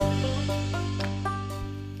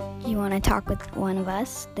You want to talk with one of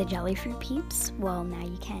us, the Jellyfruit Peeps? Well, now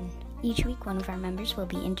you can. Each week, one of our members will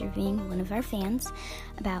be interviewing one of our fans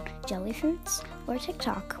about jellyfruits or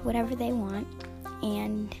TikTok, whatever they want.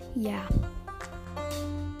 And yeah.